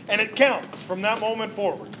moment, and it counts from that moment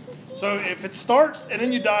forward. So if it starts and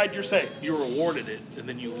then you died, you're saved. You're awarded it, and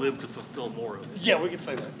then you live to fulfill more of it. Yeah, we could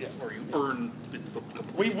say that. Yeah. Or you earn the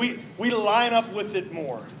completion. We line up with it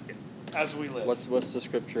more as we live. What's the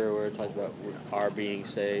scripture where it talks about our being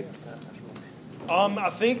saved? I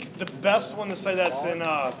think the best one to say that's in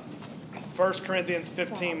 1 Corinthians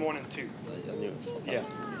 15, 1 and 2. Yeah.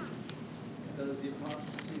 Does the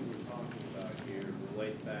apostasy we're talking about here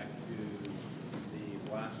relate back to the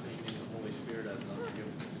blaspheming the Holy Spirit as an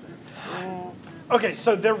unforgivable sin? Okay,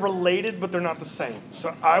 so they're related, but they're not the same.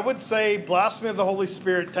 So I would say blasphemy of the Holy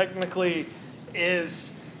Spirit technically is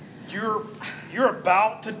you're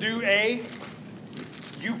about to do A.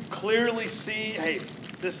 You clearly see, hey,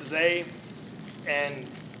 this is A, and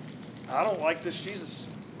I don't like this Jesus.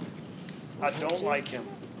 I don't like him.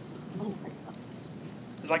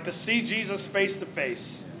 like to see Jesus face to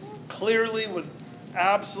face, clearly with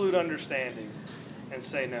absolute understanding, and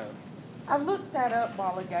say no. I looked that up a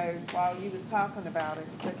while ago while you was talking about it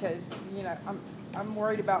because, you know, I'm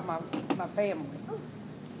worried about my family,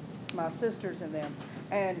 my sisters and them.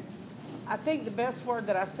 And I think the best word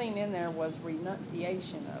that I seen in there was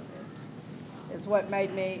renunciation of it. Is what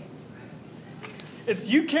made me.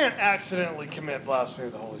 You can't accidentally commit blasphemy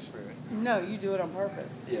of the Holy Spirit. No, you do it on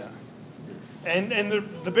purpose. Yeah. And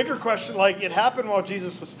the bigger question, like it happened while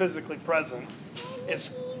Jesus was physically present,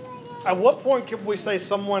 is at what point can we say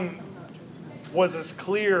someone was as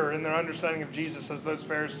clear in their understanding of Jesus as those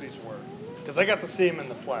Pharisees were? Because they got to see him in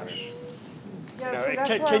the flesh. Yeah, You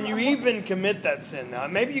know, can you even commit that sin now?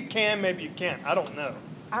 Maybe you can, maybe you can't. I don't know.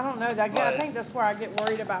 I don't know. I think that's where I get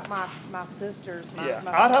worried about my sisters. Yeah,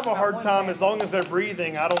 I'd have a hard time as long as they're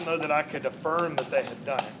breathing. I don't know that I could affirm that they had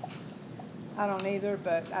done it. I don't either,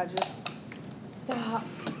 but I just stop.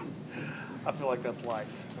 I feel like that's life.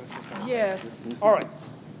 That's just life. Yes. All right.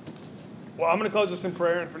 Well, I'm going to close this in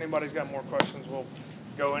prayer, and if anybody's got more questions, we'll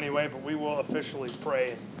go anyway, but we will officially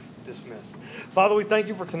pray and dismiss. Father, we thank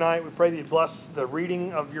you for tonight. We pray that you bless the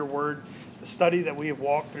reading of your word, the study that we have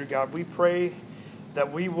walked through, God. We pray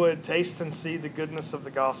that we would taste and see the goodness of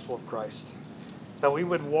the gospel of Christ, that we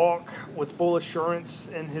would walk with full assurance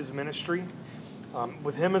in his ministry,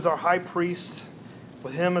 with him as our high priest,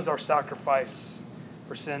 with him as our sacrifice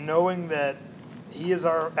for sin, knowing that he is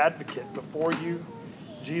our advocate before you,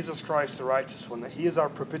 Jesus Christ, the righteous one, that he is our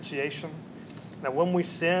propitiation, that when we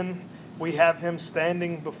sin, we have him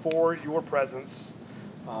standing before your presence,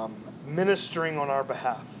 ministering on our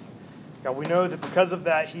behalf. God, we know that because of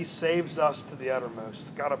that, he saves us to the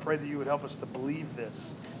uttermost. God, I pray that you would help us to believe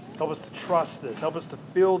this, help us to trust this, help us to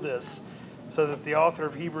feel this, so that the author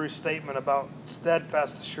of Hebrews' statement about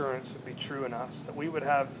steadfast assurance would be true in us, that we would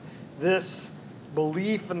have this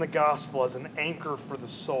belief in the gospel as an anchor for the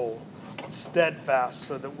soul, steadfast,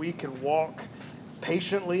 so that we could walk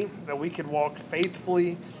patiently, that we could walk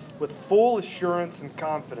faithfully with full assurance and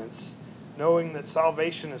confidence, knowing that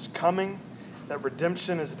salvation is coming, that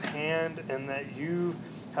redemption is at hand, and that you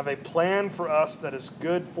have a plan for us that is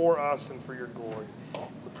good for us and for your glory.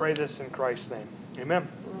 We pray this in Christ's name. Amen.